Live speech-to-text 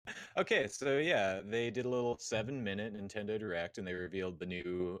Okay, so yeah, they did a little 7-minute Nintendo Direct, and they revealed the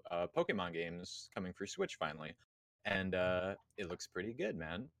new Pokemon games coming for Switch finally, and it looks pretty good,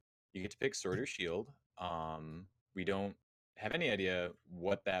 man. You get to pick Sword or Shield. We don't have any idea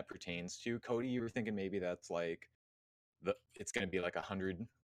what that pertains to. Cody, you were thinking maybe that's like it's gonna be like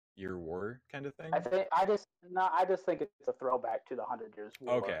 100-year war kind of thing. I just think it's a throwback to the Hundred Years'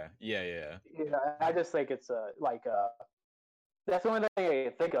 War. Okay, yeah. I just think it's that's the only thing I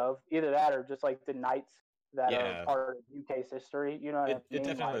can think of. Either that or just like the knights that are Yeah, part of UK's history. You know what I it mean?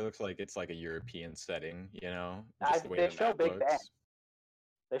 definitely Like looks like it's like a European setting, just the way they the show map Big Ben. looks.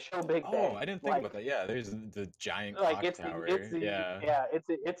 They show Big Oh, Ben. I didn't think about that. Yeah, there's the giant Like clock tower. Yeah,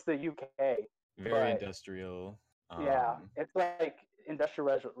 it's the UK, very but industrial. yeah, it's like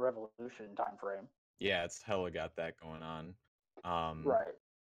Industrial Revolution time frame. Yeah, it's hella got that going on. Um, Right.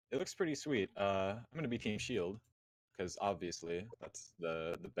 it looks pretty sweet. I'm gonna be Team Shield because obviously that's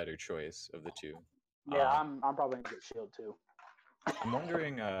the better choice of the two. Yeah, Um, I'm probably gonna get Shield too. I'm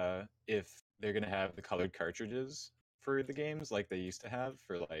wondering if they're gonna have the colored cartridges for the games like they used to have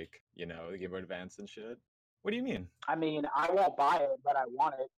for like the Game Boy Advance and shit. What do you mean? I mean, I won't buy it, but I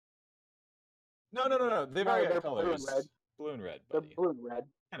want it. No. They've No, already got they're blue and red. colors. Blue and red, They're buddy. blue and red.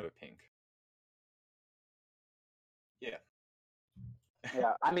 Kind of a pink. Yeah.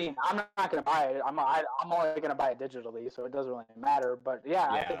 Yeah, I mean, I'm not gonna buy it. I'm only gonna buy it digitally, so it doesn't really matter. But yeah,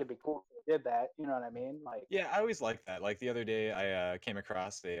 I think Yeah. it'd be cool if they did that. You know what I mean? Like, Yeah, I always like that. Like the other day, I came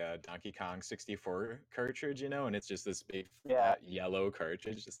across a Donkey Kong 64 cartridge, and it's just this big yeah, flat yellow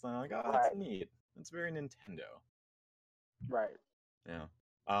cartridge. Just like, oh, that's right, neat. That's very Nintendo. right. Yeah.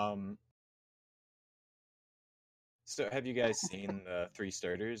 Um. So, have you guys seen the three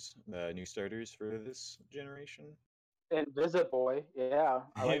starters, the new starters for this generation? Invisiboy, yeah,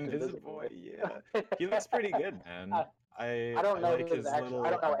 I liked Invisiboy, Invisiboy. yeah, he looks pretty good, man. I, I don't I know like his his actual. I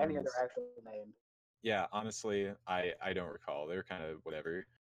little don't know any of their arms. actual names. Yeah, honestly, I don't recall. They're kind of whatever.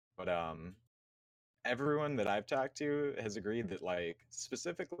 But everyone that I've talked to has agreed that like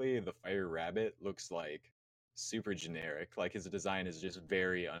specifically the Fire Rabbit looks like super generic. Like his design is just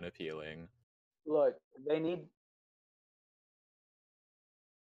very unappealing. Look, they need.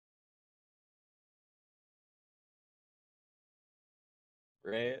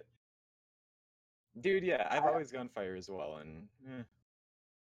 Right? Dude, yeah, I've I, always gone Fire as well and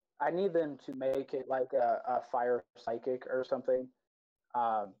I need them to make it like a fire psychic or something,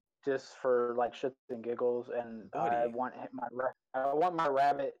 um, just for like shits and giggles. And buddy. I want my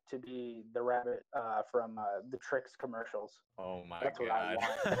rabbit to be the rabbit from the Tricks commercials. Oh my That's what I god.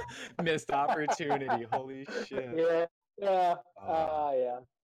 want. Missed opportunity. Holy shit. Yeah, yeah, Uh yeah.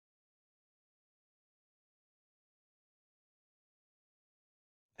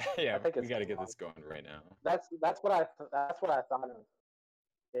 I yeah, think we it's got to gonna get like this going right now. that's what I thought of.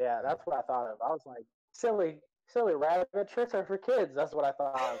 Yeah, that's what I thought of. I was like, silly rabbit tricks are for kids. That's what I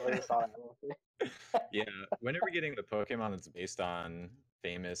thought. I just thought. Yeah, when are we getting the Pokemon that's based on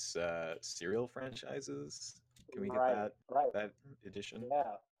famous cereal franchises? Can we get Right, right. that edition? Yeah.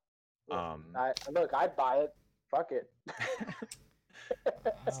 Um, I'd buy it. Fuck it.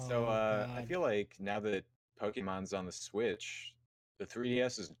 so Oh I God. feel like now that Pokemon's on the Switch, the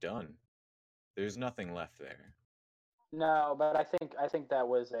 3DS is done. There's nothing left there. No, but I think that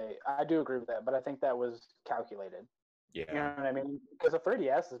was a. I do agree with that, but I think that was calculated. You Yeah. know what I mean? Because the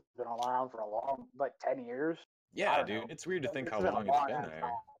 3DS has been around for a long, like 10 years. I Yeah, don't dude. know. It's weird to think It's how been long a it's long been ass there.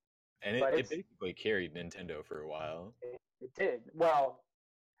 time, And but it basically carried Nintendo for a while. it did well.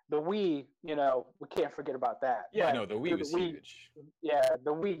 The Wii, we can't forget about that. Yeah, But no, the Wii through the was Wii, huge. yeah,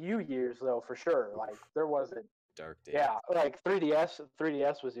 the Wii U years though, for sure. Like Oof, there wasn't. dark days. Yeah, like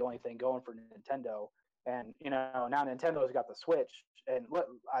 3DS was the only thing going for Nintendo, and now Nintendo's got the Switch. And look,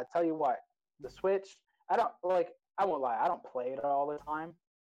 I tell you what, the Switch, I don't like. I won't lie, I don't play it all the time.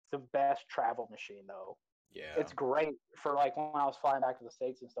 It's the best travel machine though. Yeah. It's great for like when I was flying back to the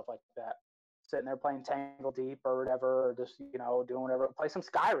States and stuff like that. Sitting there playing Tangle Deep or whatever, or just doing whatever. Play some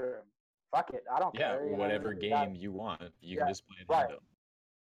Skyrim. Fuck it, I don't Yeah, care. whatever You got, game you want, you can yeah, just play it right. handle.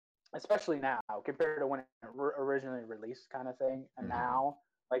 Especially now compared to when it originally released, kind of thing. And Hmm. now,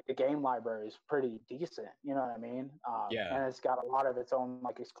 like the game library is pretty decent. You know what I mean? Yeah. And it's got a lot of its own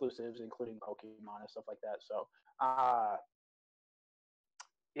like exclusives, including Pokemon and stuff like that. So,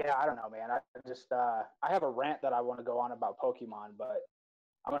 yeah, I don't know, man. I just I have a rant that I want to go on about Pokemon, but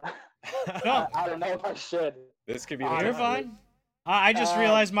I'm gonna. No, I don't know if I should. This could be the you're time. Honestly, fine. I just um,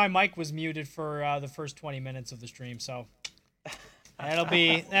 realized my mic was muted for the first 20 minutes of the stream, so that'll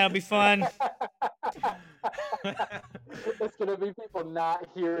be fun. It's gonna be people not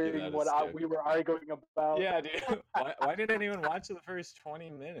hearing that a what skip. we were arguing about. Yeah, dude. Why did anyone watch the first 20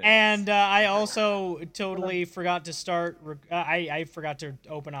 minutes? And I also totally forgot to start. I forgot to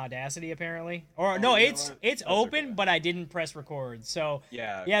open Audacity apparently, or no, you know it's what? it's That's open, okay. but I didn't press record. So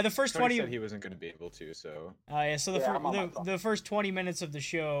Yeah, the first Tony 20. said he wasn't going to be able to, so So I'm on my phone. the first 20 minutes of the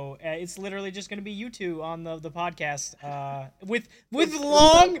show, it's literally just going to be you two on the podcast, with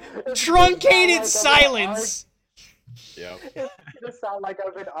long truncated silence. yep. It's gonna sound like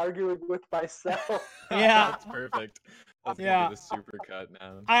I've been arguing with myself. Yeah. That's perfect. That's Yeah. gonna be the super cut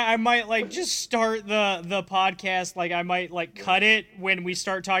now. I might like just start the podcast, like I might like cut it when we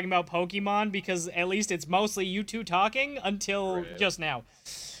start talking about Pokemon, because at least it's mostly you two talking until Right. just now.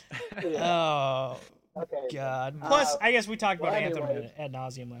 Yeah. Oh Okay. God. Plus, I guess we talked about Anthem anyways. ad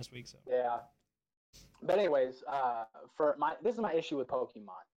nauseum last week. So Yeah. But anyways, this is my issue with Pokemon.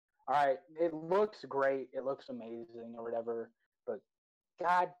 All right, it looks great, it looks amazing or whatever, but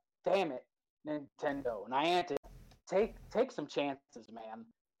god damn it, Nintendo, Niantic, take some chances, man,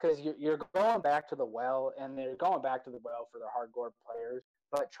 because you're going back to the well, and they're going back to the well for their hardcore players.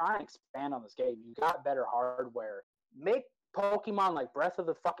 But try and expand on this game. You got better hardware. Make Pokemon like Breath of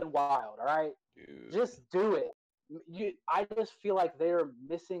the fucking Wild. All right, Dude. just do it. I just feel like they're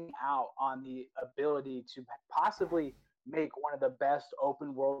missing out on the ability to possibly make one of the best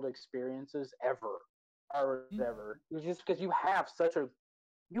open world experiences ever, or whatever. It's just because you have such a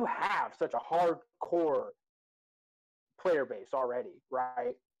hardcore player base already,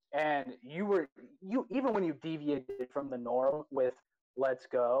 right? And you even when you deviated from the norm with Let's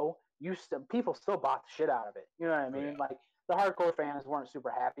Go, people still bought the shit out of it. You know what I mean? yeah. Like the hardcore fans weren't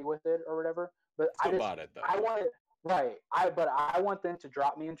super happy with it or whatever. But Still bought it though. I want them to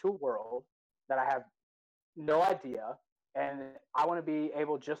drop me into a world that I have no idea, and I want to be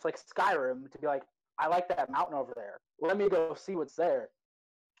able, just like Skyrim, to be like, I like that mountain over there. Let me go see what's there,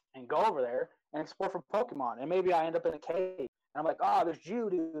 and go over there and explore for Pokemon. And maybe I end up in a cave, and I'm like, oh, there's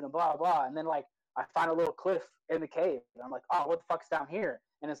Geodude and blah blah. And then like I find a little cliff in the cave, and I'm like, oh, what the fuck's down here?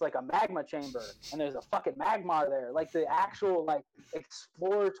 And it's like a magma chamber, and there's a fucking Magmar there. Like the actual like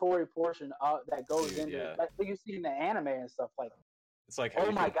exploratory portion of that goes into yeah. like you see in the anime and stuff. Like it's like how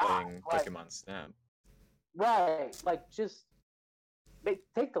you my feel God, playing like, Pokemon Snap. Right, like just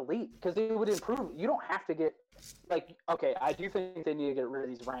take the leap, because it would improve. You don't have to get like, okay, I do think they need to get rid of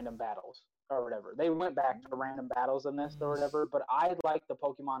these random battles or whatever. They went back to random battles in this or whatever, but I like the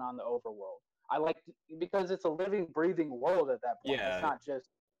Pokemon on the overworld. I like, because it's a living, breathing world at that point. Yeah. It's not just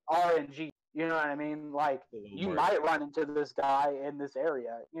RNG. You know what I mean? Like you might run into this guy in this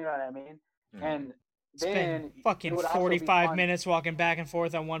area. You know what I mean? And then fucking 45 minutes walking back and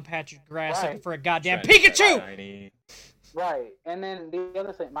forth on one patch of grass looking for a goddamn Pikachu. Right, and then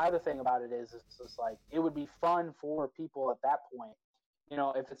my other thing about it is it's just like it would be fun for people at that point. You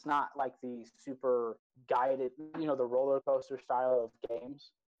know, if it's not like the super guided, you know, the roller coaster style of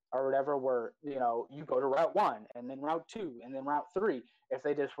games or whatever, where you know you go to Route 1 and then Route 2 and then Route 3. If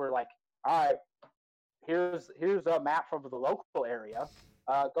they just were like, all right, here's a map from the local area.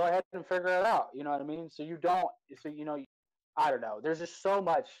 Go ahead and figure it out. You know what I mean? I don't know. There's just so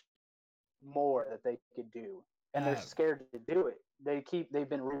much more that they could do, and they're scared to do it. They've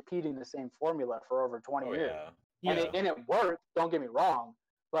been repeating the same formula for over 20 years. Yeah. And it worked, don't get me wrong,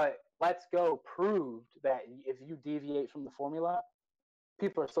 but Let's Go proved that if you deviate from the formula,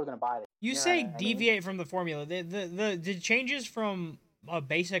 people are still going to buy it. You say deviate from the formula. The changes from a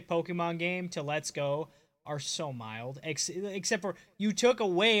basic Pokemon game to Let's Go are so mild, except for you took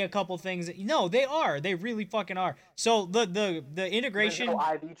away a couple things. No, they are. They really fucking are. So the integration. There's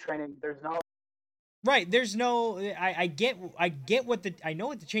no IV training. There's no. Right. There's no. I get what I know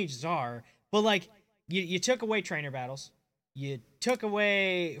what the changes are, but like you took away trainer battles. You took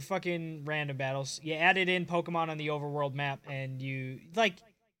away fucking random battles. You added in Pokemon on the overworld map, and you like.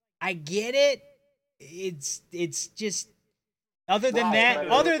 I get it. It's just. Other than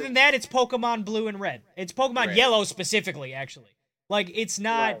that, it's Pokemon Blue and Red. It's Pokemon Yellow specifically, actually. Like it's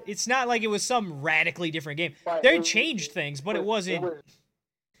not like it was some radically different game. They changed things, but it wasn't.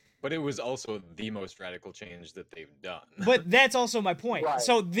 But it was also the most radical change that they've done. But that's also my point. Right.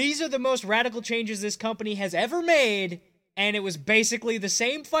 So these are the most radical changes this company has ever made, and it was basically the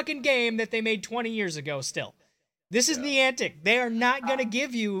same fucking game that they made 20 years ago still. This is Niantic. They are not going to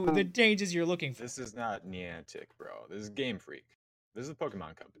give you the changes you're looking for. This is not Niantic, bro. This is Game Freak. This is a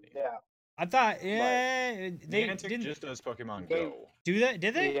Pokemon company. Yeah. I thought, they Niantic didn't just does Pokemon Go. do that.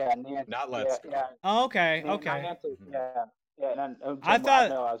 Did they? Yeah, Niantic, Not Let's Go. Yeah. Oh, okay. Niantic, yeah. I thought.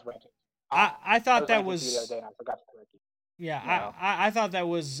 No, I was ranking. I thought that was was. the other day, and I forgot to correct you. Yeah, No. I thought that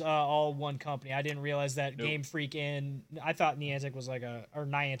was all one company. I didn't realize that Nope. Game Freak I thought Niantic was like or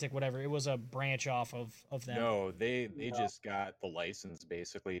Niantic, whatever. It was a branch off of them. No, they No. just got the license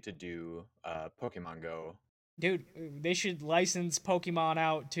basically to do Pokemon Go Dude, they should license Pokemon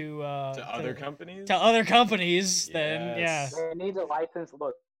out to other companies. to other companies. Then yeah. Yes. They need to license.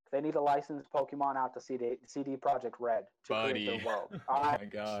 Look, they need to license Pokemon out to CD Project Red to create Buddy. their world. Oh my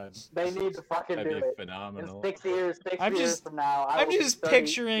god. They need to fucking That'd do be it. phenomenal. In 6 years, I'm years just- from now, I'm will be just 30,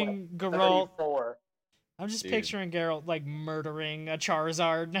 picturing Geralt. 34. I'm just Dude. picturing Geralt like murdering a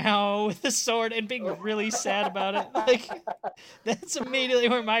Charizard now with a sword and being really sad about it. Like that's immediately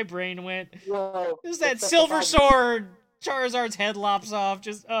where my brain went. Whoa, Is that except silver if sword? Charizard's head lops off.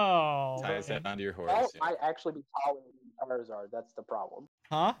 Just oh. Ties man. that onto your Geralt horse. might actually be taller than Charizard. That's the problem.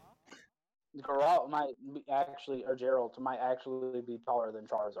 Huh? Geralt might be actually, or Geralt might actually be taller than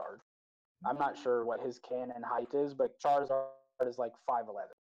Charizard. I'm not sure what his canon height is, but Charizard is like 5'11".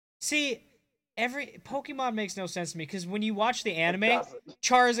 See, every Pokemon makes no sense to me because when you watch the anime, doesn't.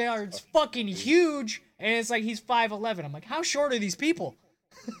 Charizard's fucking huge, and it's like he's 5'11". I'm like, how short are these people?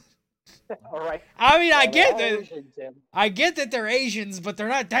 All right. I mean, I Well, get they're that. Asian, Tim. I get that they're Asians, but they're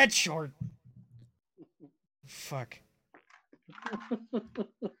not that short. Fuck. All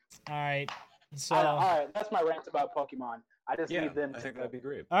right. So, All right, that's my rant about Pokemon. I just Yeah, need them I to think that'd be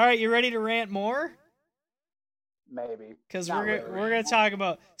great. all right, you ready to rant more? maybe. Because Not we're really. gonna talk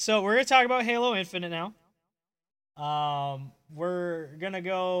about Halo Infinite now. We're gonna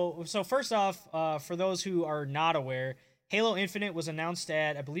go. So first off, for those who are not aware, Halo Infinite was announced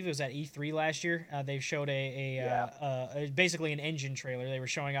at, I believe it was at E3 last year. They showed basically an engine trailer. They were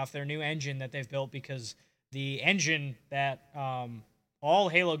showing off their new engine that they've built because the engine that all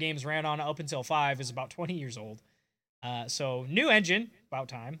Halo games ran on up until 5 is about 20 years old. So new engine, about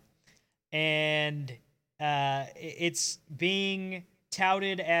time, and it's being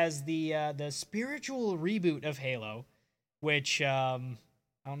touted as the spiritual reboot of Halo, which I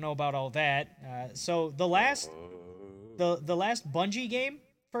don't know about all that. So the last Bungie game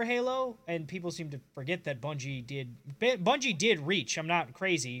for Halo, and people seem to forget that Bungie did Reach. I'm not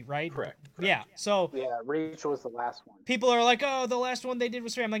crazy, right? Correct. Yeah. So Yeah, Reach was the last one. people are like, oh, the last one they did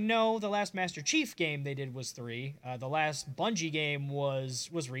was 3. I'm like, no, the last Master Chief game they did was 3. The last Bungie game was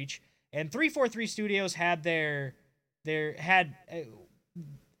Reach, and 343 Studios had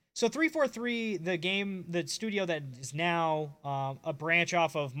so 343, the studio that is now a branch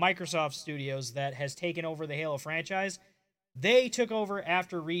off of Microsoft Studios that has taken over the Halo franchise. They took over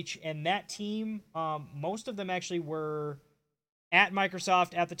after Reach, and that team, most of them actually were at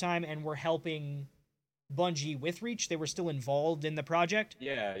Microsoft at the time and were helping Bungie with Reach. They were still involved in the project.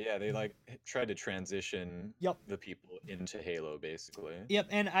 Yeah, they like tried to transition Yep. the people into Halo, basically. Yep,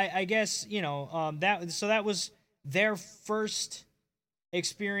 and I guess, that was their first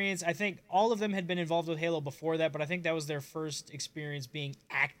experience. I think all of them had been involved with Halo before that, but I think that was their first experience being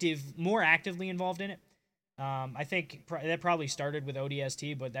more actively involved in it. I think that probably started with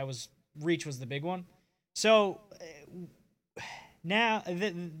ODST, but Reach was the big one. So now,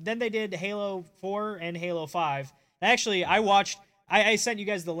 then they did Halo 4 and Halo 5. Actually, I sent you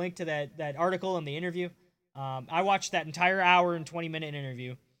guys the link to that article and the interview. I watched that entire hour and 20-minute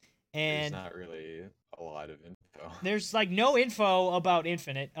interview. And There's not really a lot of info. there's like no info about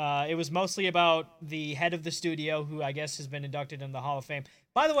Infinite. It was mostly about the head of the studio, who I guess has been inducted into the Hall of Fame.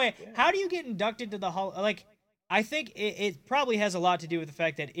 By the way, how do you get inducted to the Hall? Like, I think it probably has a lot to do with the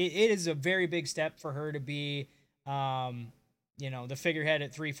fact that it is a very big step for her to be, the figurehead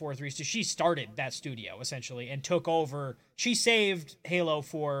at 343. So she started that studio essentially and took over. She saved Halo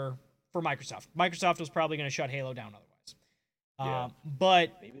for Microsoft. Microsoft was probably going to shut Halo down otherwise. Yeah.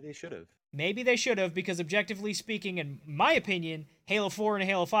 But Maybe they should have. maybe they should have, because objectively speaking, in my opinion, Halo 4 and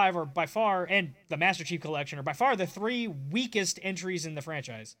Halo 5 are by far, and the Master Chief Collection are by far the 3 weakest entries in the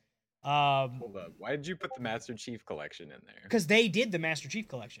franchise. Hold up. Why did you put the Master Chief Collection in there? Because they did the Master Chief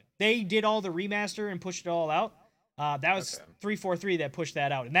Collection. They did all the remaster and pushed it all out. That was Okay. 343 that pushed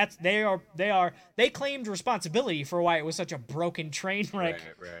that out, and they claimed responsibility for why it was such a broken train wreck.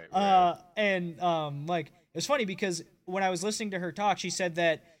 Right. It was funny because when I was listening to her talk, she said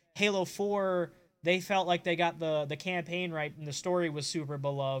that Halo 4, they felt like they got the campaign right and the story was super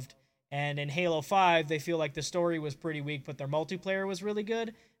beloved. And in Halo 5, they feel like the story was pretty weak, but their multiplayer was really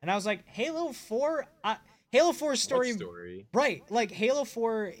good. And I was like, Halo 4's story, What story? right? Like Halo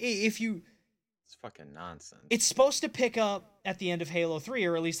 4, if you, It's fucking nonsense. it's supposed to pick up at the end of Halo 3,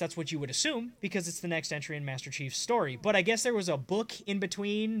 or at least that's what you would assume, because it's the next entry in Master Chief's story. But I guess there was a book in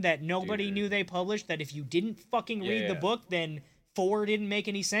between that nobody Dude. knew they published, that if you didn't fucking read the Yeah. book, then 4 didn't make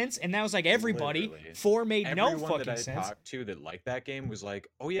any sense, and that was like everybody. Literally. 4 made no Everyone fucking that I sense. talked to that liked that game was like,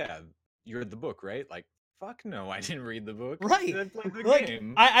 "Oh yeah, you read the book, right?" Like, fuck no, I didn't read the book. Right. I played the Like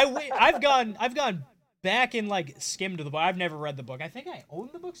game. I've gone back and like skimmed the book. I've never read the book. I think I own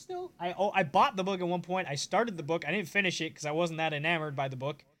the book still. I bought the book at one point. I started the book. I didn't finish it because I wasn't that enamored by the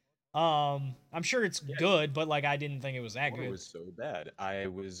book. I'm sure it's good, but like I didn't think it was that good. It was so bad.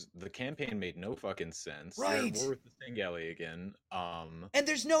 The campaign made no fucking sense. Right. We're with the Sangally again. And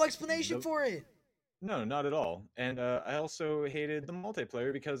there's no explanation for it. No, not at all. And I also hated the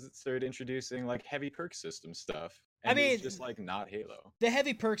multiplayer because it started introducing like heavy perk system stuff. And I mean, it's just like not Halo. The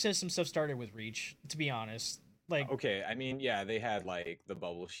heavy perk system stuff started with Reach, to be honest. Like, okay, I mean, yeah, they had like the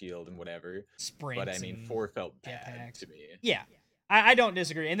bubble shield and whatever. Sprints, but I mean, 4 felt bad to me. Yeah, I don't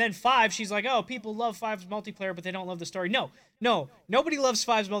disagree. And then 5, she's like, oh, people love 5's multiplayer, but they don't love the story. No, nobody loves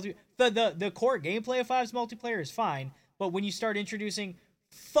 5's multiplayer. The core gameplay of 5's multiplayer is fine, but when you start introducing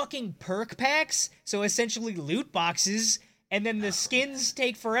fucking perk packs, so essentially loot boxes, and then the skins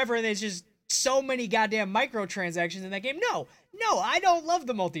take forever, and there's just so many goddamn microtransactions in that game. No, I don't love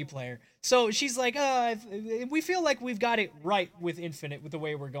the multiplayer. So she's like, we feel like we've got it right with Infinite with the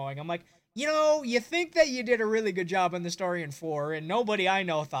way we're going. I'm like, you think that you did a really good job in the story in 4, and nobody I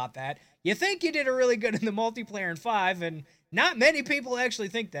know thought that. You think you did a really good in the multiplayer in 5, and not many people actually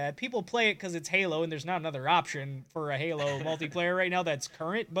think that. People play it because it's Halo, and there's not another option for a Halo multiplayer right now that's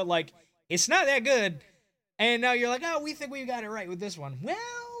current, but, like, it's not that good. And now you're like, oh, we think we got it right with this one. Well,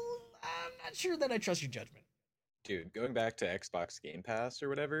 I'm not sure that I trust your judgment. Dude, going back to Xbox Game Pass or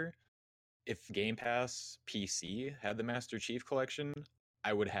whatever, if Game Pass PC had the Master Chief Collection,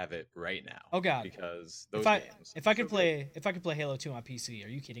 I would have it right now. Oh god! Because those games. If I could play Halo 2 on PC, are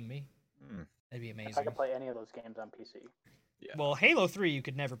you kidding me? That'd be amazing. If I could play any of those games on PC. Yeah. Well, Halo 3 you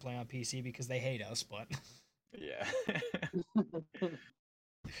could never play on PC because they hate us, but yeah.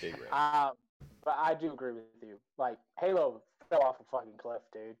 Big red. But I do agree with you. Like, Halo fell off a fucking cliff,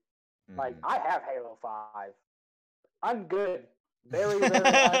 dude. Like, I have Halo 5. I'm good. Very, very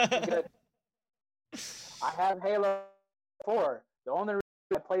good. I have Halo 4. The only reason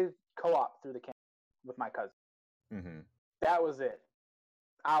I played co-op through the campaign with my cousin. Mm-hmm. That was it.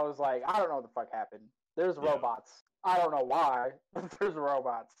 I was like, I don't know what the fuck happened. There's robots. I don't know why, but there's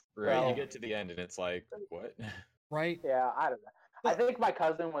robots. Right, so, you get to the end and it's like, what? Right? Yeah, I don't know. I think my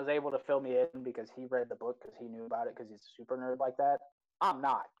cousin was able to fill me in because he read the book because he knew about it because he's a super nerd like that. I'm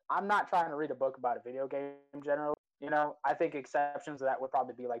not. I'm not trying to read a book about a video game generally. I think exceptions to that would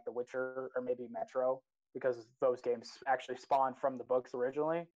probably be like The Witcher or maybe Metro because those games actually spawned from the books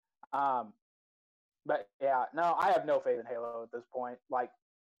originally. But yeah, no, I have no faith in Halo at this point. Like,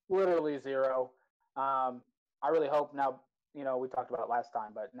 literally zero. I really hope now, we talked about it last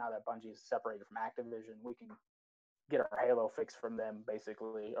time, but now that Bungie's separated from Activision, we can get our Halo fix from them,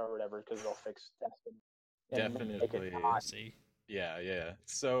 basically, or whatever, because they'll fix Destiny. Definitely. Yeah.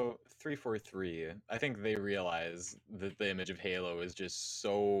 So 343, I think they realize that the image of Halo is just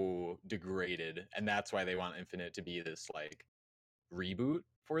so degraded, and that's why they want Infinite to be this, like, reboot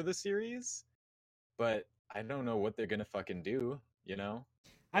for the series. But I don't know what they're gonna fucking do,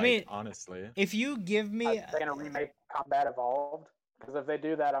 I mean, honestly. If you give me... Are they gonna remake Combat Evolved? Because if they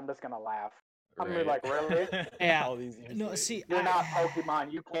do that, I'm just gonna laugh. I'm gonna be like, really? Yeah. All these years no, later. see, You're not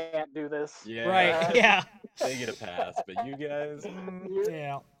Pokemon. You can't do this. Yeah. Right, yeah. They get a pass, but you guys...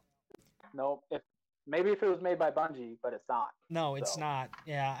 Yeah. Nope. Maybe if it was made by Bungie, but it's not. No, it's not.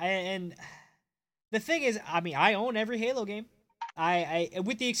 Yeah, and the thing is, I mean, I own every Halo game. I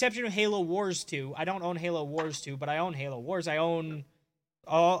with the exception of Halo Wars 2. I don't own Halo Wars 2, but I own Halo Wars. I own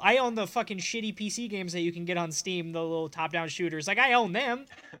the fucking shitty PC games that you can get on Steam, the little top-down shooters. Like, I own them.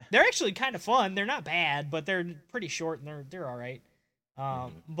 They're actually kind of fun. They're not bad, but they're pretty short and they're all right.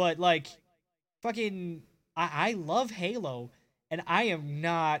 But like, fucking, I love Halo, and I am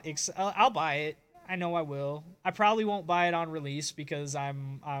not. I'll buy it. I know I will. I probably won't buy it on release because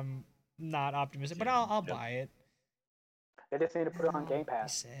I'm not optimistic, but I'll buy it. They just need to put it on Game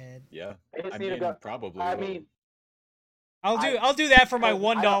Pass. Said. Yeah. They just need to go. Probably. I mean, I'll do that for my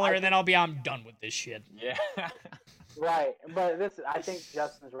 $1, and then I'm done with this shit. Yeah. Right, but I think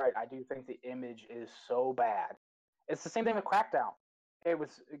Justin's right. I do think the image is so bad. It's the same thing with Crackdown. It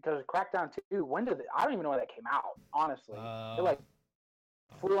was because Crackdown 2. I don't even know when that came out. Honestly, it like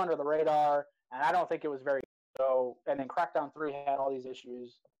flew under the radar, and I don't think it was very so. And then Crackdown 3 had all these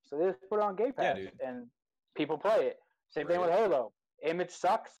issues, so they just put it on Game Pass, and people play it. Same thing with Halo. Image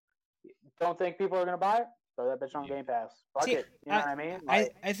sucks. Don't think people are gonna buy it? Throw that bitch on Game Pass. Fuck it. You know what I mean?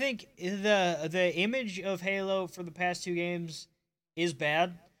 I think the image of Halo for the past 2 games is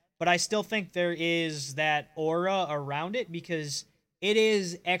bad, but I still think there is that aura around it because it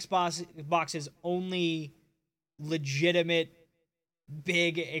is Xbox's only legitimate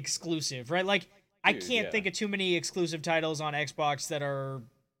big exclusive, right? Like, I can't think of too many exclusive titles on Xbox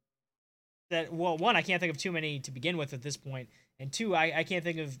well, one, I can't think of too many to begin with at this point, and two, I can't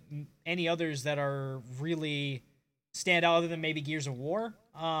think of any others that are really stand out other than maybe Gears of War.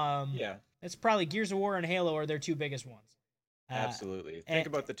 It's probably Gears of War and Halo are their two biggest ones. Absolutely. Think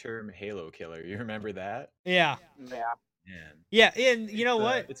about the term Halo Killer. You remember that? Yeah. Yeah. Man. Yeah, and you know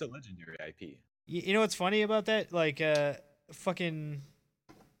what? It's a legendary IP. You know what's funny about that? Like, fucking...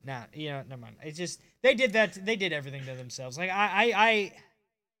 Nah, never mind. It's just... They did everything to themselves. Like, I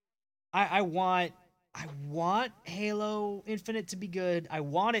want Halo Infinite to be good. I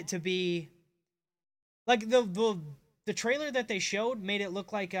want it to be... Like, the trailer that they showed made it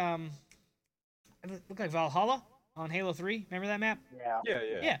look like, Valhalla on Halo 3. Remember that map?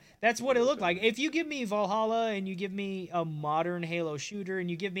 Yeah. That's what it looked like. If you give me Valhalla and you give me a modern Halo shooter and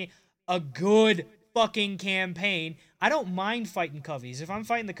you give me a good fucking campaign, I don't mind fighting Coveys. If I'm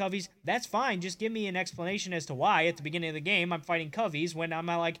fighting the Coveys, that's fine. Just give me an explanation as to why at the beginning of the game I'm fighting Coveys when I'm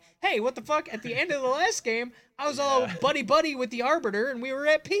like, hey, what the fuck? At the end of the last game, I was all buddy-buddy with the Arbiter and we were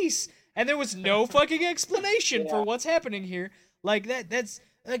at peace. And there was no fucking explanation for what's happening here. Like, that's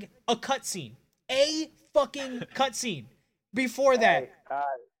like a cutscene. A fucking cutscene. Before that.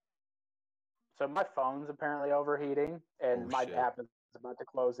 So my phone's apparently overheating, and my app is about to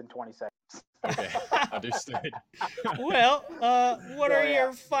close in 20 seconds. Okay, understood. Well, what are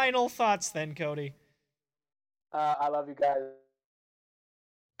your final thoughts then, Cody? I love you guys.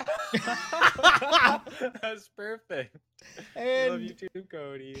 That's perfect. And I love you too,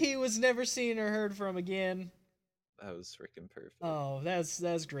 Cody. He was never seen or heard from again. That was freaking perfect. Oh,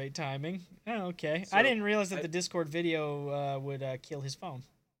 that's great timing. Oh, okay. So, I didn't realize that the Discord video would kill his phone.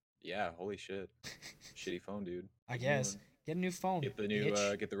 Yeah, holy shit. Shitty phone, dude. I guess. Get a new phone. Get the new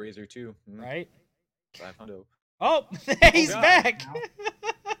get the Razor 2. Right? 500. Oh, he's back.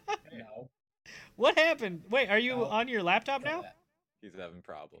 No. What happened? Wait, are you on your laptop now? He's having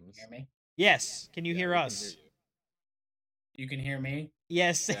problems. Hear me? Yes. Can you hear us? You can hear me?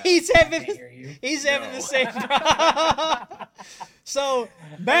 Yes. Yeah. He's having No. the same problem. So,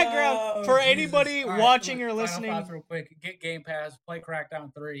 background for anybody watching or listening. Final thoughts real quick. Get Game Pass, play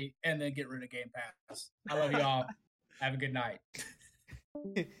Crackdown 3, and then get rid of Game Pass. I love you all. Have a good night.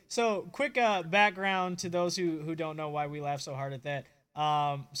 So, quick background to those who don't know why we laugh so hard at that.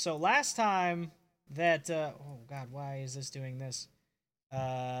 So last time that oh god, why is this doing this?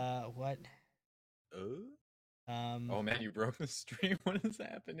 What? Oh man, you broke the stream. What is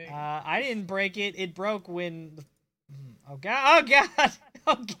happening? I didn't break it. It broke when. Oh god! Oh god!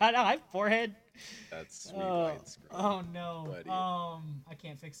 Oh god! Oh, I have forehead. That's sweet white screen. Oh no. Buddy. I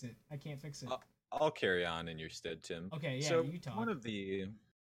can't fix it. I'll carry on in your stead, Tim. Okay, yeah, so you talk. One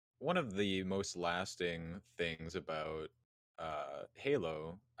of the most lasting things about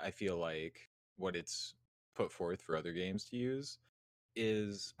Halo, I feel like what it's put forth for other games to use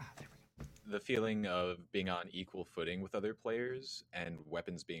is there we go. the feeling of being on equal footing with other players and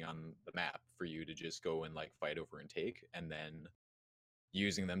weapons being on the map for you to just go and like fight over and take, and then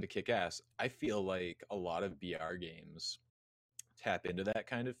using them to kick ass. I feel like a lot of BR games tap into that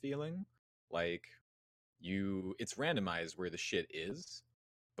kind of feeling. Like it's randomized where the shit is,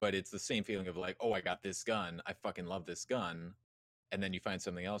 but it's the same feeling of like, oh, I got this gun, I fucking love this gun, and then you find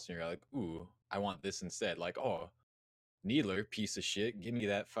something else and you're like, ooh, I want this instead. Like, oh, Needler, piece of shit, give me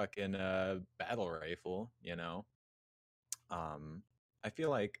that fucking battle rifle, you know? I feel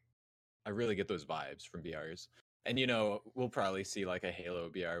like I really get those vibes from BRs. And, you know, we'll probably see like a Halo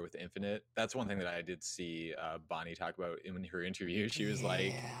BR with Infinite. That's one thing that I did see Bonnie talk about in her interview. She was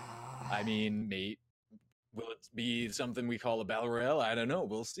like, I mean, mate, will it be something we call a battle royale? I don't know.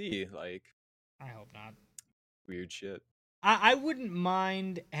 We'll see. Like, I hope not. Weird shit. I wouldn't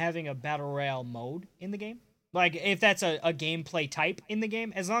mind having a battle royale mode in the game. Like, if that's a gameplay type in the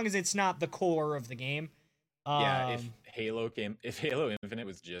game, as long as it's not the core of the game. Yeah, if Halo Infinite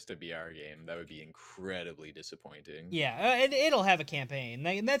was just a BR game, that would be incredibly disappointing. Yeah, and it'll have a campaign.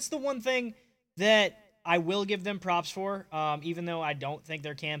 And that's the one thing that I will give them props for. Even though I don't think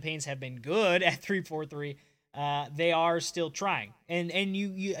their campaigns have been good at 343, they are still trying. And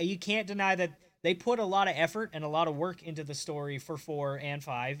you can't deny that they put a lot of effort and a lot of work into the story for 4 and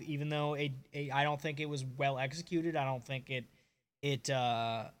 5, even though I don't think it was well executed. I don't think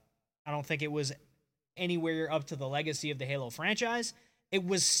it was anywhere up to the legacy of the Halo franchise. It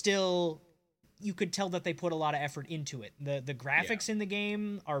was still, you could tell that they put a lot of effort into it. The graphics in the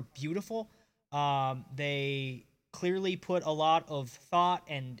game are beautiful. They clearly put a lot of thought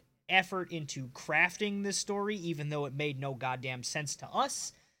and effort into crafting this story, even though it made no goddamn sense to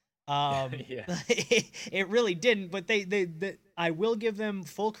us. Yeah. It really didn't, but they I will give them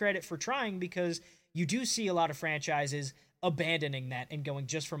full credit for trying, because you do see a lot of franchises abandoning that and going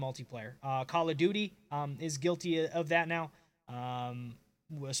just for multiplayer. Call of Duty is guilty of that now,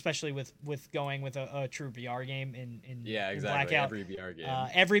 especially with going with a true BR game in Yeah, in exactly. Blackout. Every BR game.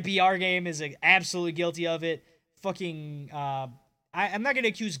 Every BR game is absolutely guilty of it. Fucking I'm not going to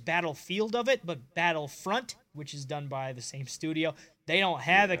accuse Battlefield of it, but Battlefront, which is done by the same studio, they don't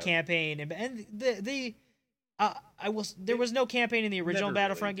have a Yeah. campaign, and there was no campaign in the original Never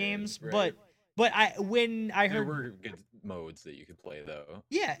Battlefront really did, games, right. but when I There heard, were good modes that you could play though.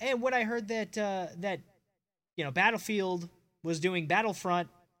 yeah, and when I heard that Battlefield was doing Battlefront,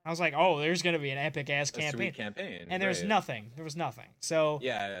 I was like, oh, there's going to be an epic ass A campaign, sweet campaign. and there's right. nothing. There was nothing. So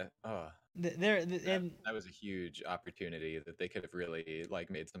Yeah. Oh. and That was a huge opportunity that they could have really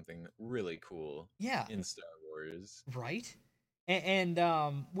made something really cool yeah, in Star Wars. right. And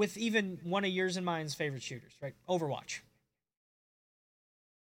with even one of yours and mine's favorite shooters, right? Overwatch.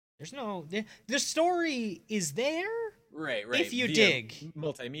 There's no the story is there. Right. If you Via dig.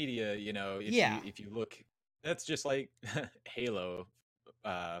 multimedia, Yeah. if you look, that's just like Halo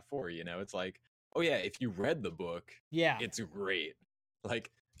 4, it's like, oh yeah, if you read the book, Yeah. it's great.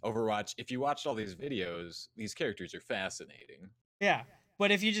 Like Overwatch, if you watched all these videos, these characters are fascinating. Yeah.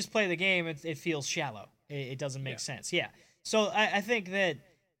 But if you just play the game, it feels shallow. It doesn't make Yeah. sense. Yeah. So I think that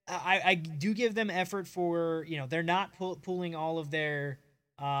I do give them effort for, they're not pooling all of their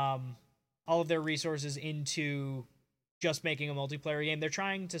resources into just making a multiplayer game. They're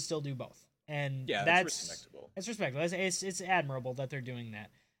trying to still do both. And Yeah, that's respectable. It's respectable. It's admirable that they're doing that.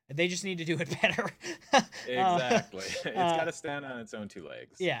 They just need to do it better. Exactly. It's got to stand on its own two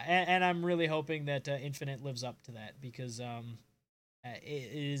legs. Yeah, and I'm really hoping that Infinite lives up to that, because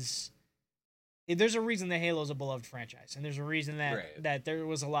there's a reason that Halo's a beloved franchise, and there's a reason that Right. that there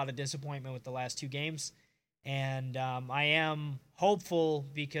was a lot of disappointment with the last two games, and I am hopeful,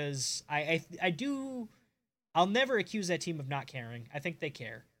 because I'll never accuse that team of not caring. I think they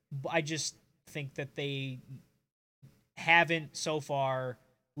care. I just think that they haven't so far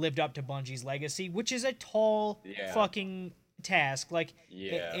lived up to Bungie's legacy, which is a tall Yeah. fucking task. Like,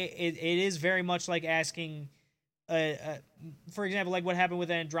 Yeah. it is very much like asking, for example, like what happened with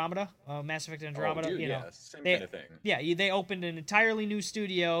Andromeda, Mass Effect Andromeda. Oh, dude, you know, yeah, same they- kind of thing. yeah, they opened an entirely new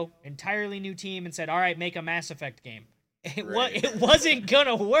studio, entirely new team, and said, "All right, make a Mass Effect game." Right. It wasn't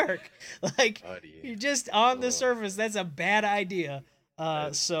gonna work. Like, Buddy. just on the Ugh. surface, that's a bad idea.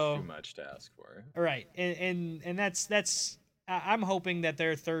 That's So too much to ask for. right, and that's I'm hoping that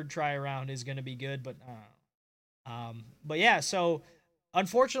their third try around is gonna be good, but yeah. So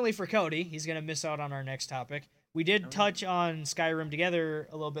unfortunately for Cody, he's gonna miss out on our next topic. We did Oh. touch on Skyrim together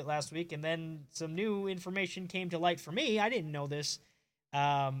a little bit last week, and then some new information came to light for me. I didn't know this.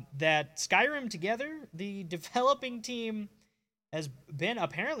 That Skyrim together, the developing team has been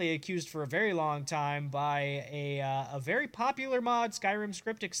apparently accused for a very long time by a very popular mod, Skyrim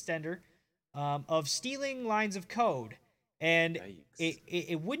Script Extender, of stealing lines of code. And Yikes.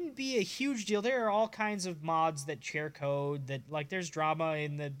 it wouldn't be a huge deal. There are all kinds of mods that share code, that, like, there's drama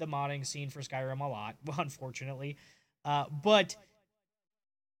in the modding scene for Skyrim a lot, unfortunately. But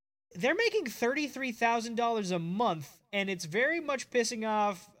they're making $33,000 a month, and it's very much pissing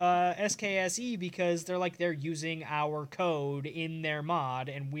off SKSE, because they're using our code in their mod,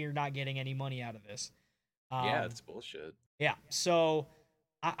 and we're not getting any money out of this. Yeah, it's bullshit. Yeah, so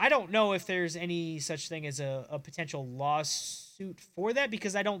I don't know if there's any such thing as a potential lawsuit for that,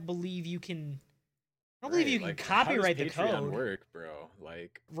 because I don't believe you can. I don't believe you can Like, copyright how the does Patreon code. work, bro?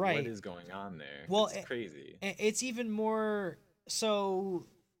 Like, Right. what is going on there? Well, it's crazy. It's even more so.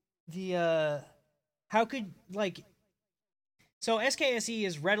 The how could, like, so SKSE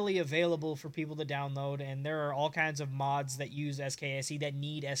is readily available for people to download, and there are all kinds of mods that use SKSE that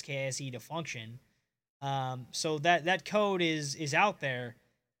need SKSE to function. So that code is out there,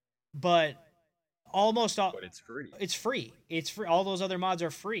 but almost all But it's free. it's free. It's free. All those other mods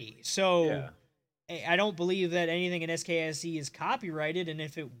are free. So Yeah. I don't believe that anything in SKSE is copyrighted, and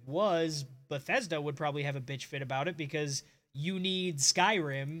if it was, Bethesda would probably have a bitch fit about it, because you need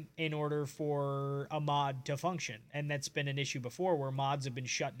Skyrim in order for a mod to function, and that's been an issue before, where mods have been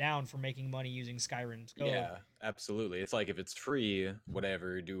shut down for making money using Skyrim's code. Yeah, absolutely. It's like, if it's free,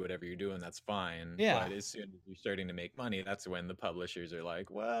 whatever, do whatever you're doing, that's fine. Yeah. But as soon as you're starting to make money, that's when the publishers are like,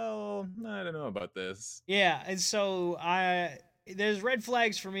 well, I don't know about this. Yeah, and so there's red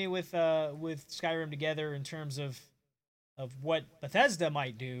flags for me with Skyrim together, in terms of what Bethesda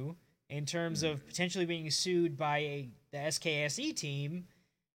might do, in terms of potentially being sued by the SKSE team,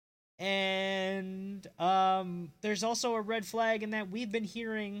 And there's also a red flag in that we've been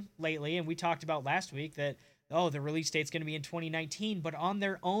hearing lately, and we talked about last week that the release date's going to be in 2019. But on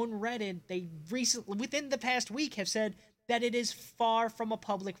their own Reddit, they recently, within the past week, have said that it is far from a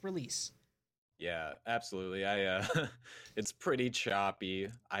public release. Yeah, absolutely. It's pretty choppy.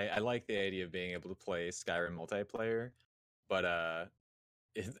 I like the idea of being able to play Skyrim multiplayer, but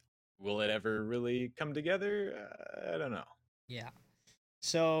is, will it ever really come together? I don't know. Yeah.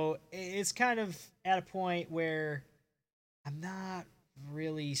 So it's kind of at a point where I'm not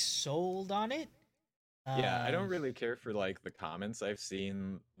really sold on it. Yeah, I don't really care for like the comments I've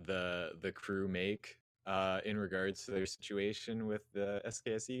seen the crew make in regards to their situation with the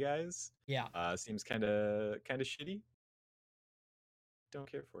SKSE guys. Yeah. Seems kind of shitty.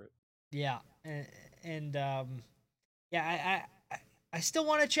 Don't care for it. Yeah. And yeah, I still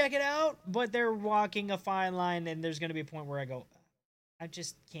want to check it out, but they're walking a fine line, and there's going to be a point where I go, I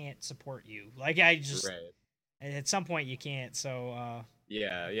just can't support you. Like I just Right. at some point you can't. So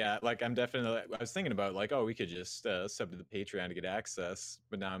Yeah. Like I'm definitely. I was thinking about like, oh, we could just sub to the Patreon to get access,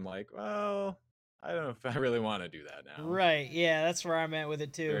 but now I'm like, well, I don't know if I really want to do that now. right, yeah, that's where I'm at with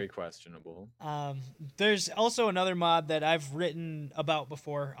it too. Very questionable. There's also another mod that I've written about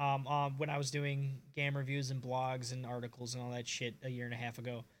before. When I was doing game reviews and blogs and articles and all that shit a year and a half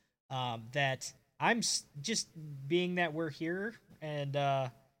ago. That I'm just being that we're here and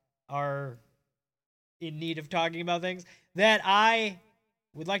are in need of talking about things that I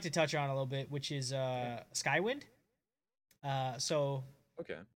would like to touch on a little bit, which is Skywind. So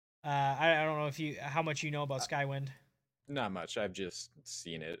Okay. I don't know how much you know about Skywind. Not much. I've just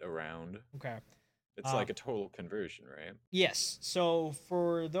seen it around. Okay. It's like a total conversion, right? Yes. So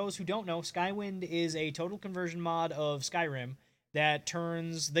for those who don't know, Skywind is a total conversion mod of Skyrim that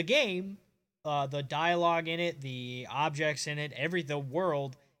turns the game, the dialogue in it, the objects in it, the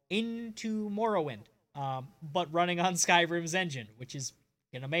world into Morrowind, but running on Skyrim's engine, which is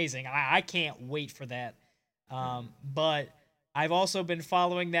amazing. I can't wait for that. But I've also been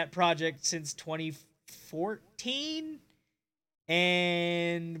following that project since 2014,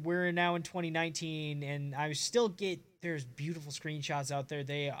 and we're now in 2019, and I still get there's beautiful screenshots out there.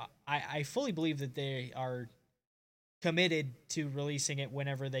 I fully believe that they are committed to releasing it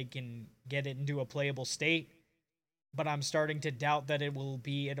whenever they can get it into a playable state. But I'm starting to doubt that it will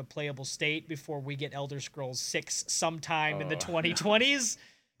be in a playable state before we get Elder Scrolls 6 sometime in the 2020s.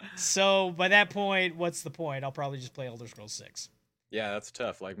 So by that point, what's the point? I'll probably just play Elder Scrolls 6. Yeah, that's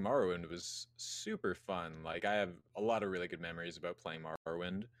tough. Like Morrowind was super fun. Like I have a lot of really good memories about playing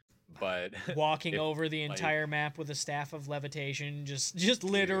Morrowind, but walking over the entire map with a staff of levitation, just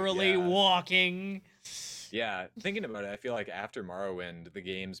literally yeah. walking. Yeah, thinking about it, I feel like after Morrowind, the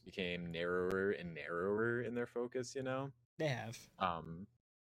games became narrower and narrower in their focus, you know? They have.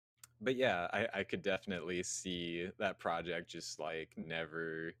 But yeah, I could definitely see that project just like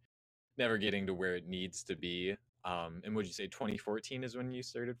never getting to where it needs to be. And would you say 2014 is when you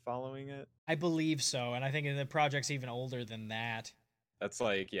started following it? I believe so, and I think the project's even older than that. That's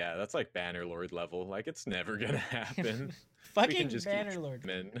like Bannerlord level. Like it's never gonna happen. Fucking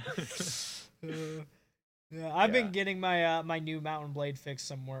Bannerlord. Yeah, I've been getting my my new Mountain Blade fixed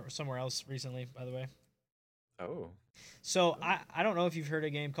somewhere else recently, by the way. Oh. So I don't know if you've heard of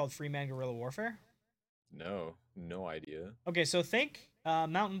a game called Freeman Guerrilla Warfare. No idea. Okay, so think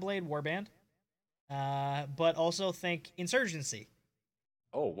Mountain Blade Warband, but also think Insurgency.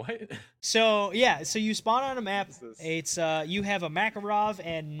 Oh, what? So yeah, so you spawn on a map. It's you have a Makarov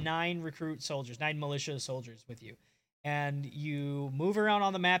and 9 militia soldiers with you, and you move around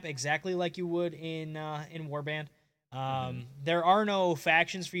on the map exactly like you would in Warband. There are no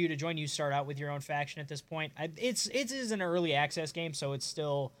factions for you to join. You start out with your own faction at this point. It is an early access game, so it's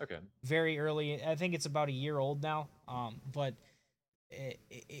still very early. I think it's about a year old now. But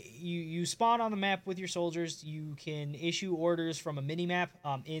you spawn on the map with your soldiers. You can issue orders from a mini map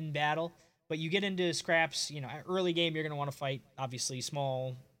in battle, but you get into scraps. You know, early game you're gonna want to fight obviously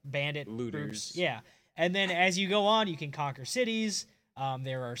small bandit looters. Groups. Yeah, and then as you go on, you can conquer cities.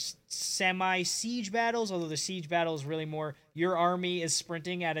 There are semi-siege battles, although the siege battle is really more your army is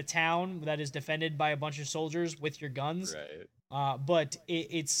sprinting at a town that is defended by a bunch of soldiers with your guns. Right. But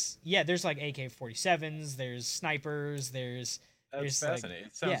it's there's like AK-47s, there's snipers, there's fascinating.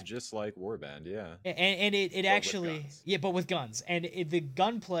 It sounds just like Warband, yeah. And it actually but with guns. And the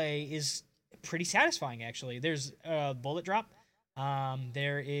gunplay is pretty satisfying actually. There's a bullet drop.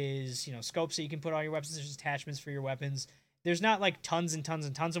 There is, scopes that you can put on your weapons, there's attachments for your weapons. There's not like tons and tons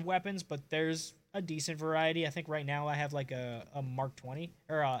and tons of weapons, but there's a decent variety. I think right now I have like a Mark 20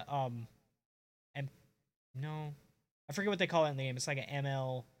 or I forget what they call it in the game. It's like an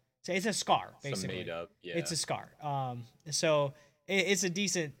ML So it's a scar, Some basically. made up. Yeah. It's a scar. So it's a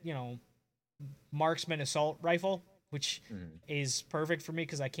decent, marksman assault rifle, which is perfect for me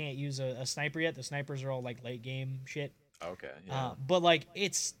because I can't use a sniper yet. The snipers are all like late game shit. Okay. Yeah. But like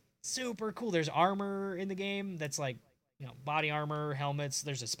it's super cool. There's armor in the game that's like body armor, helmets.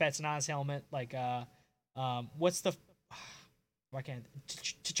 There's a Spetsnaz helmet. Like what's the why can't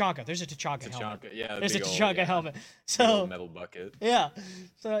Tachanka? There's a Tachanka helmet. Yeah. There's a big old, Tachanka helmet. So big old metal bucket. yeah,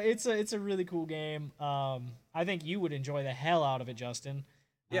 so it's a really cool game. I think you would enjoy the hell out of it, Justin.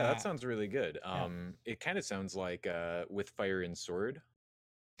 Yeah, that sounds really good. It kind of sounds like with Fire and Sword.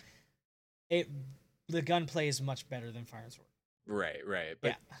 The gunplay is much better than Fire and Sword. Right.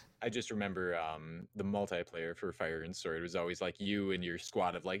 But I just remember the multiplayer for Fire and Sword was always like you and your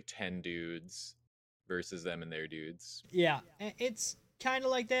squad of like 10 dudes versus them and their dudes. Yeah, it's kind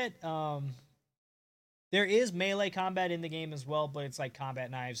of like that. There is melee combat in the game as well, but it's like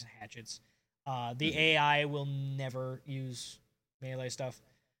combat knives and hatchets. The AI will never use melee stuff.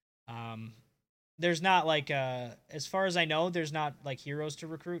 There's not like as far as I know, there's not like heroes to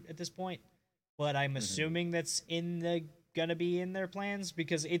recruit at this point, but I'm assuming that's gonna be in their plans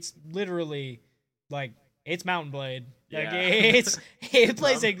because it's literally like it's Mountain Blade. Like it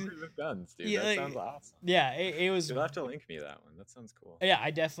plays like with guns, dude. That sounds awesome. Yeah, it was. You'll have to link me that one. That sounds cool. Yeah, I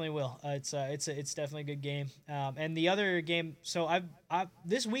definitely will. It's definitely a good game. And the other game, so I've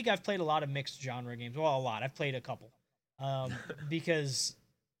this week I've played a lot of mixed genre games. Well, a lot. I've played a couple, because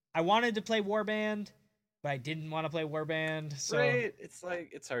I wanted to play Warband, but I didn't want to play Warband. So right. It's like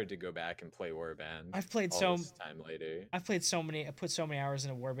it's hard to go back and play Warband. I've played time later. I've played so many. I put so many hours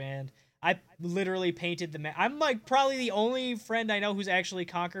into Warband. I literally painted the map. I'm like probably the only friend I know who's actually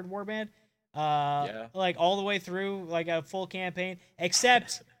conquered Warband. Like all the way through like a full campaign,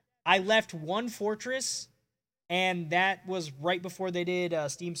 except I left one fortress, and that was right before they did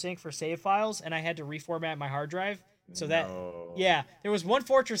Steam Sync for save files, and I had to reformat my hard drive. So there was one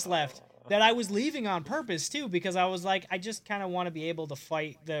fortress left that I was leaving on purpose too, because I was like, I just kind of want to be able to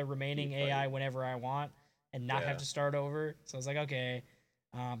fight the remaining AI whenever I want and not have to start over. So I was like, okay.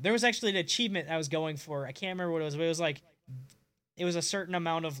 There was actually an achievement I was going for. I can't remember what it was, but it was like it was a certain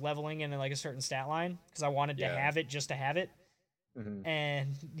amount of leveling and like a certain stat line because I wanted to have it just to have it.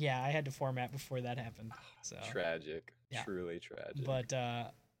 And I had to format before that happened. So tragic, truly tragic.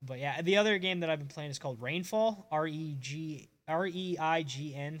 But yeah, the other game that I've been playing is called Rainfall, REIGN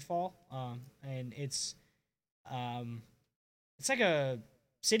Fall. And it's like a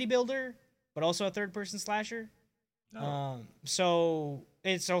city builder, but also a third-person slasher. So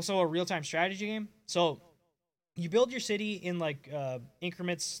it's also a real-time strategy game. So you build your city in like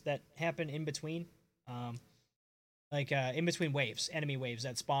increments that happen in between, in between waves, enemy waves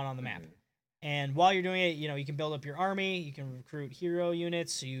that spawn on the map. And while you're doing it, you can build up your army, you can recruit hero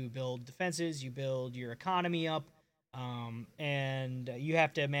units, you build defenses, you build your economy up, and you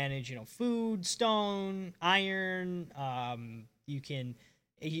have to manage, food, stone, iron.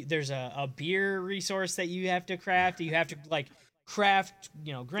 There's a beer resource that you have to craft. You have to craft,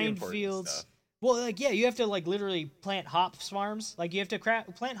 grain fields. Stuff. Well, you have to literally plant hops farms. Like you have to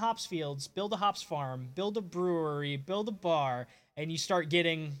plant hops fields, build a hops farm, build a brewery, build a bar, and you start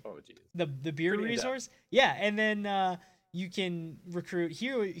getting the beer resource. Yeah, and then you can recruit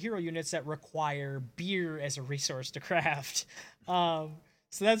hero units that require beer as a resource to craft. So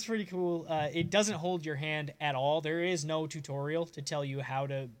that's pretty cool. It doesn't hold your hand at all. There is no tutorial to tell you how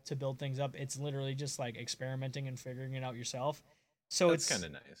to build things up. It's literally just like experimenting and figuring it out yourself. So that's kind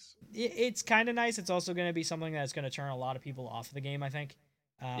of nice. It's kind of nice. It's also going to be something that's going to turn a lot of people off the game, I think.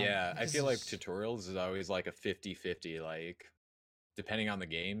 I feel like tutorials is always like a 50-50. Like, depending on the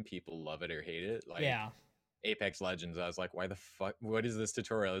game, people love it or hate it. Like, Apex Legends, I was like, why the fuck? What is this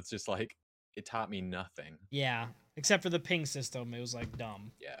tutorial? It's just like, it taught me nothing. Yeah. Except for the ping system, it was like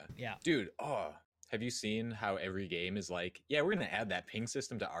dumb. Yeah. Dude, have you seen how every game is like, we're going to add that ping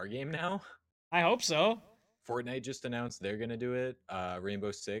system to our game now? I hope so. Fortnite just announced they're going to do it.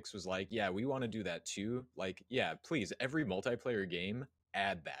 Rainbow Six was like, we want to do that too. Like, please, every multiplayer game,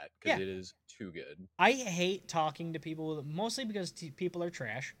 add that because it is too good. I hate talking to people, mostly because people are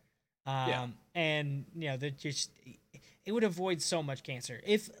trash. And, they're just... It would avoid so much cancer.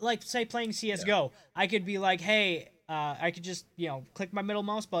 If, say, playing CSGO, I could be like, hey, I could just, click my middle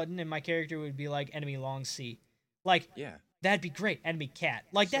mouse button and my character would be like enemy long C. That'd be great. Enemy cat.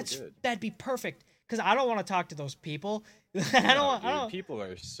 That'd be perfect. Because I don't want to talk to those people. People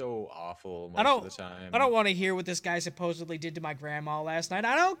are so awful most of the time. I don't want to hear what this guy supposedly did to my grandma last night.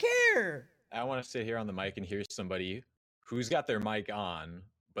 I don't care. I want to sit here on the mic and hear somebody who's got their mic on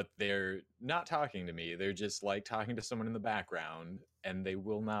but they're not talking to me. They're just like talking to someone in the background, and they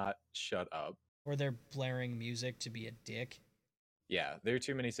will not shut up. Or they're blaring music to be a dick. Yeah, there are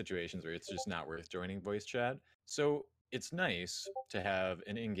too many situations where it's just not worth joining voice chat. So it's nice to have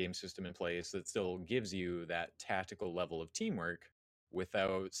an in-game system in place that still gives you that tactical level of teamwork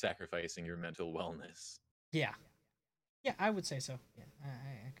without sacrificing your mental wellness. Yeah. Yeah, I would say so. Yeah,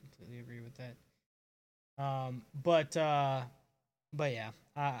 I completely agree with that. But yeah,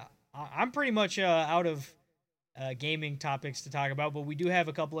 I'm pretty much out of gaming topics to talk about, but we do have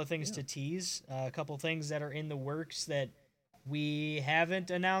a couple of things to tease, a couple of things that are in the works that we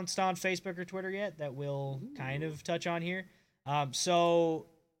haven't announced on Facebook or Twitter yet that we'll kind of touch on here. So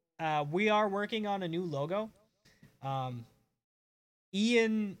we are working on a new logo.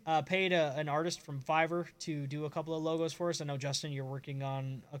 Ian paid an artist from Fiverr to do a couple of logos for us. I know, Justin, you're working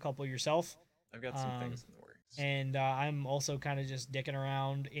on a couple yourself. I've got some things in the works. And I'm also kind of just dicking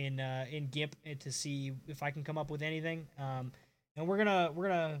around in GIMP to see if I can come up with anything. And we're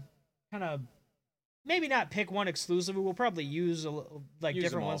gonna kind of maybe not pick one exclusively. We'll probably use use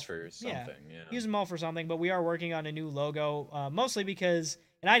different them all ones for something. Yeah, use them all for something. But we are working on a new logo, mostly because,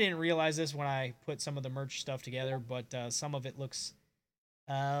 and I didn't realize this when I put some of the merch stuff together, but some of it looks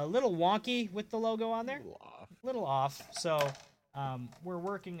a little wonky with the logo on there. A little off. So we're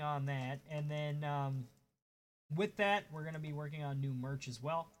working on that, and then with that, we're going to be working on new merch as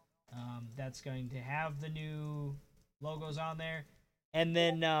well. That's going to have the new logos on there, and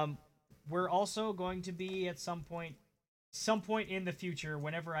then we're also going to be at some point in the future,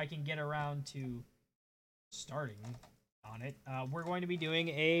 whenever I can get around to starting on it, we're going to be doing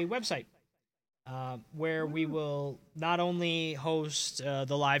a website. Where we will not only host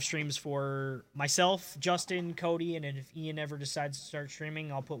the live streams for myself, Justin, Cody, and if Ian ever decides to start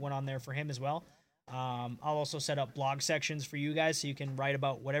streaming, I'll put one on there for him as well. I'll also set up blog sections for you guys so you can write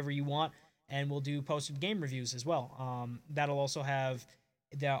about whatever you want, and we'll do posted game reviews as well. That'll also have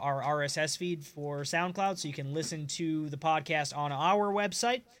our RSS feed for SoundCloud, so you can listen to the podcast on our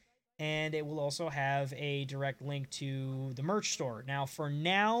website, and it will also have a direct link to the merch store. Now, for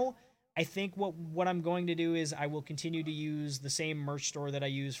now, I think what I'm going to do is I will continue to use the same merch store that I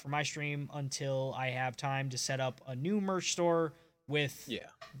use for my stream until I have time to set up a new merch store with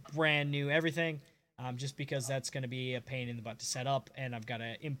brand new everything. Just because that's going to be a pain in the butt to set up, and I've got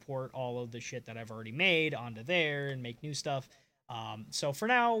to import all of the shit that I've already made onto there and make new stuff. So for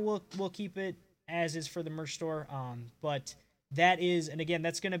now, we'll keep it as is for the merch store. But that is, and again,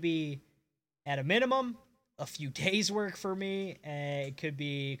 that's going to be at a minimum a few days work for me. It could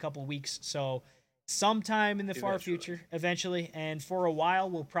be a couple weeks. So sometime in the far future, eventually. And for a while,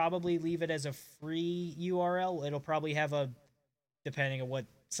 we'll probably leave it as a free URL. It'll probably have a, depending on what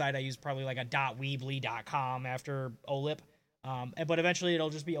site I use, probably like a .weebly.com after OLIP. But eventually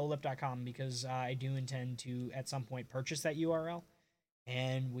it'll just be olip.com because I do intend to at some point purchase that URL,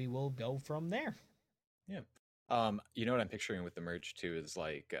 and we will go from there. Yeah. You know what I'm picturing with the merch too is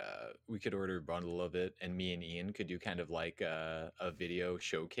like we could order a bundle of it, and me and Ian could do kind of like a video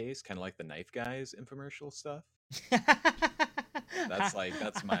showcase, kind of like the Knife Guys infomercial stuff. That's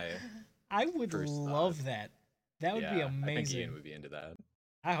my. I would love thought. that. That would be amazing. I think Ian would be into that.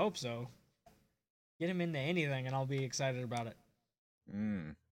 I hope so. Get him into anything, and I'll be excited about it.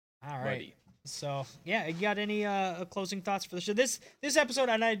 All right. Ready. So yeah, you got any closing thoughts for the show? This episode,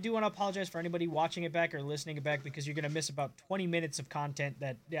 and I do want to apologize for anybody watching it back or listening it back, because you're gonna miss about 20 minutes of content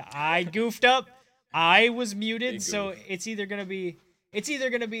that I goofed up. I was muted, so it's either gonna be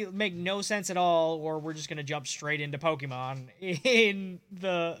make no sense at all, or we're just gonna jump straight into Pokemon in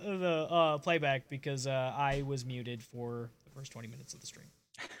the playback because I was muted for the first 20 minutes of the stream.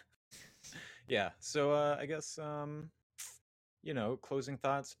 Yeah. So I guess closing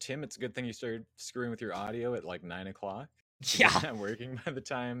thoughts. Tim, it's a good thing you started screwing with your audio at like 9 o'clock. Yeah. It's not working by the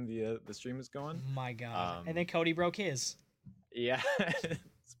time the stream is going. My God. And then Cody broke his. Yeah.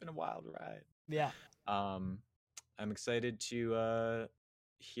 It's been a wild ride. Yeah. I'm excited to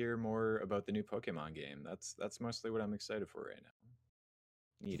hear more about the new Pokemon game. That's mostly what I'm excited for right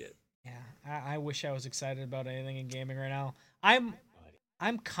now. Need it. Yeah. I wish I was excited about anything in gaming right now.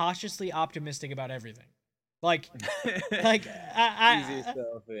 I'm cautiously optimistic about everything. Like ease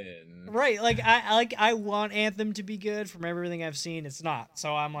yourself in. Right, I want Anthem to be good. From everything I've seen, it's not.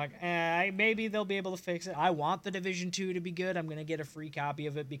 So I'm like, maybe they'll be able to fix it. I want the Division 2 to be good. I'm gonna get a free copy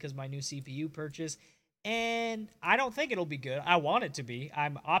of it because my new CPU purchase. And I don't think it'll be good. I want it to be.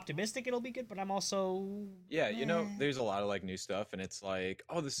 I'm optimistic it'll be good, but I'm also there's a lot of like new stuff, and it's like,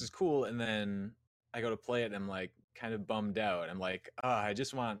 oh, this is cool, and then I go to play it, and I'm like kind of bummed out. I'm like, I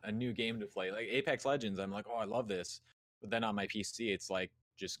just want a new game to play. Like Apex Legends, I'm like, oh, I love this. But then on my PC, it's like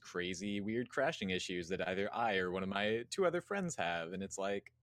just crazy, weird crashing issues that either I or one of my 2 other friends have, and it's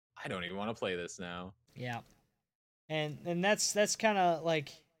like, I don't even want to play this now. Yeah. And that's kind of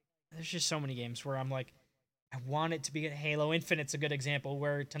like, there's just so many games where I'm like, I want it to be good. Halo Infinite's a good example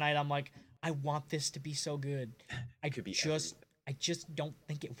where tonight I'm like, I want this to be so good. I just don't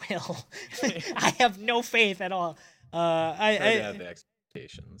think it will. I have no faith at all. Try to have the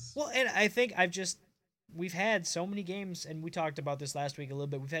expectations. Well, and I think we've had so many games, and we talked about this last week a little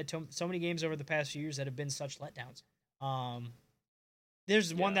bit. We've had so many games over the past few years that have been such letdowns.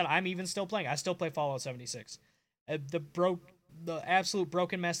 There's one that I'm even still playing. I still play Fallout 76. The absolute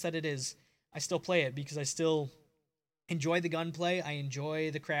broken mess that it is, I still play it because I still enjoy the gunplay. I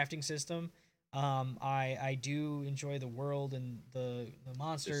enjoy the crafting system. I do enjoy the world and the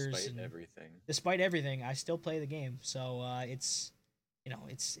monsters. Despite everything, I still play the game. So it's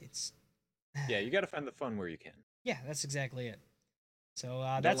yeah, you got to find the fun where you can. Yeah, that's exactly it. So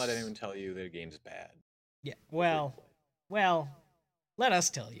don't let anyone tell you that a game's bad. Yeah, well, let us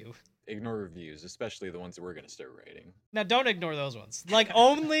tell you. Ignore reviews, especially the ones that we're going to start writing. Now, don't ignore those ones. Like,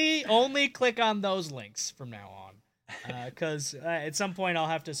 only click on those links from now on. Because at some point I'll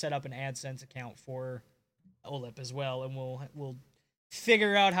have to set up an AdSense account for OLIP as well, and we'll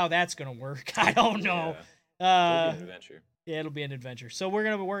figure out how that's going to work. I don't know. Yeah. It'll be an adventure. Yeah, it'll be an adventure. So I'm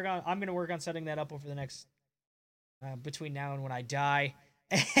going to work on setting that up over the next, between now and when I die.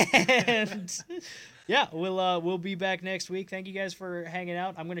 And yeah, we'll be back next week. Thank you guys for hanging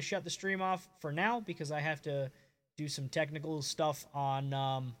out. I'm going to shut the stream off for now because I have to do some technical stuff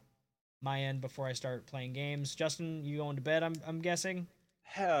on my end before I start playing games. Justin, you going to bed, I'm guessing?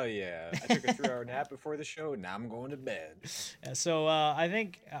 Hell yeah. I took a 3-hour nap before the show, and now I'm going to bed. Yeah, so I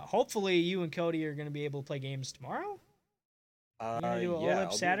think hopefully you and Cody are going to be able to play games tomorrow. Yeah,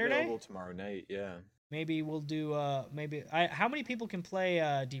 I'll Saturday? be available tomorrow night, yeah. Maybe we'll do how many people can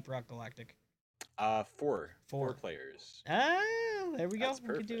play Deep Rock Galactic? 4 players. There we go. That's we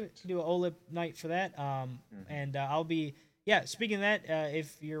perfect. could do an OLIP night for that. And I'll be speaking of that,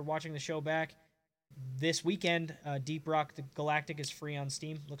 if you're watching the show back this weekend, Deep Rock Galactic is free on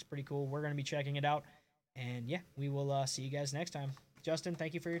Steam. Looks pretty cool. We're going to be checking it out. And yeah, we will see you guys next time. Justin,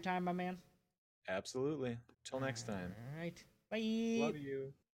 thank you for your time, my man. Absolutely. Till next time. All right. Bye. Love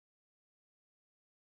you.